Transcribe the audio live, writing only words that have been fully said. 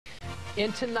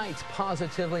In tonight's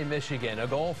Positively Michigan, a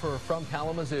golfer from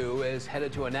Kalamazoo is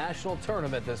headed to a national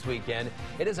tournament this weekend.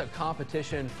 It is a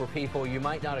competition for people you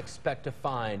might not expect to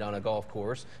find on a golf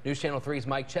course. News Channel 3's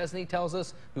Mike Chesney tells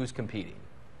us who's competing.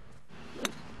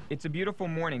 It's a beautiful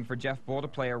morning for Jeff Bull to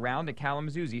play around at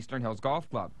Kalamazoo's Eastern Hills Golf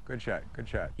Club. Good shot, good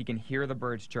shot. He can hear the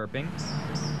birds chirping.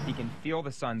 He can feel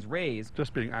the sun's rays.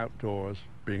 Just being outdoors,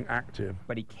 being active.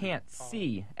 But he can't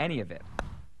see any of it.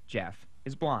 Jeff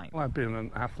is blind. Well, I've been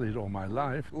an athlete all my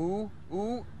life.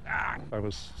 I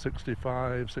was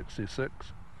 65, 66,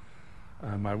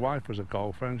 and my wife was a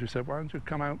golfer, and she said, why don't you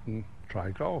come out and try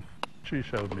golf? She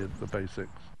showed me the basics.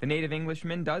 The native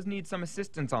Englishman does need some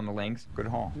assistance on the links. Good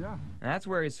haul. Yeah. And that's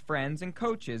where his friends and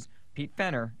coaches, Pete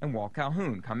Fenner and Walt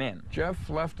Calhoun, come in. Jeff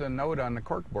left a note on the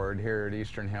corkboard here at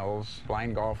Eastern Hills.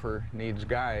 Blind golfer needs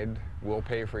guide. We'll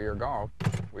pay for your golf.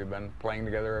 We've been playing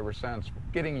together ever since.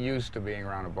 Getting used to being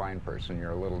around a blind person.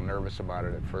 You're a little nervous about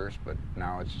it at first, but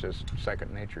now it's just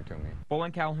second nature to me. Bull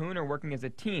and Calhoun are working as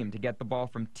a team to get the ball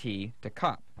from tee to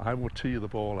cup. I will tee the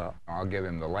ball up. I'll give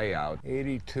him the layout.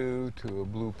 82 to a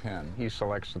blue pin. He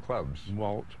selects the clubs.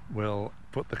 Walt will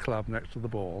put the club next to the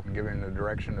ball. Give him the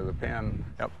direction of the pin.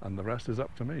 Yep. And the rest is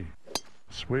up to me.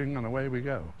 Swing and away we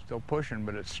go. Still pushing,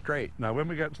 but it's straight. Now when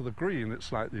we get to the green, it's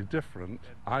slightly different.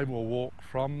 I will walk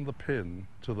from the pin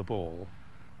to the ball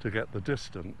to get the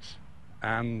distance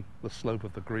and the slope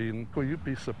of the green. Well, you'd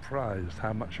be surprised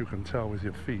how much you can tell with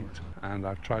your feet. And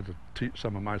I've tried to teach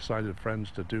some of my sighted friends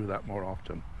to do that more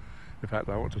often. In fact,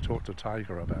 I want to talk to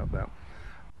Tiger about that.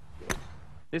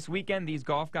 This weekend, these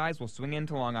golf guys will swing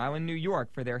into Long Island, New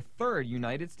York for their third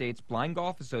United States Blind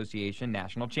Golf Association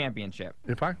National Championship.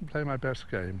 If I can play my best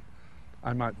game,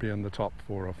 I might be in the top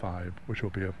 4 or 5, which will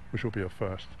be a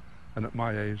first. And at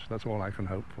my age, that's all I can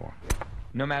hope for.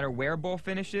 No matter where Bull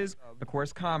finishes, the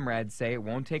course comrades say it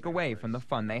won't take away from the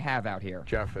fun they have out here.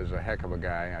 Jeff is a heck of a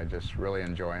guy. I just really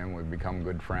enjoy him. We've become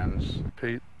good friends.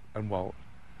 Pete and Walt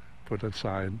put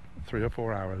aside 3 or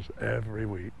 4 hours every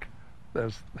week.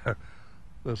 There's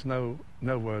no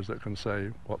words that can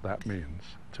say what that means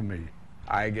to me.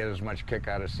 I get as much kick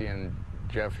out of seeing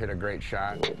Jeff hit a great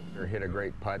shot or hit a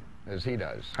great putt as he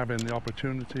does. Having the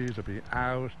opportunity to be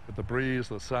out with the breeze,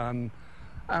 the sun,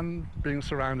 and being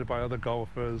surrounded by other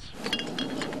golfers,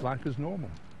 life is normal.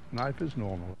 Life is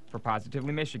normal. For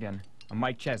Positively Michigan, I'm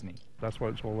Mike Chesney. That's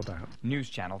what it's all about. News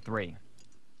Channel 3.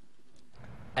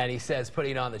 And he says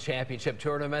putting on the championship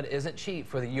tournament isn't cheap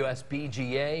for the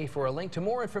USBGA. For a link to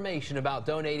more information about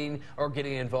donating or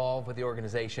getting involved with the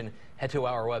organization, head to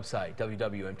our website,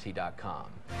 wwmt.com.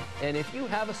 And if you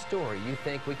have a story you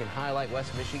think we can highlight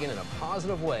West Michigan in a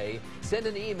positive way, send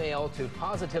an email to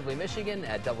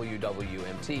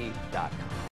positivelymichigan@wwmt.com.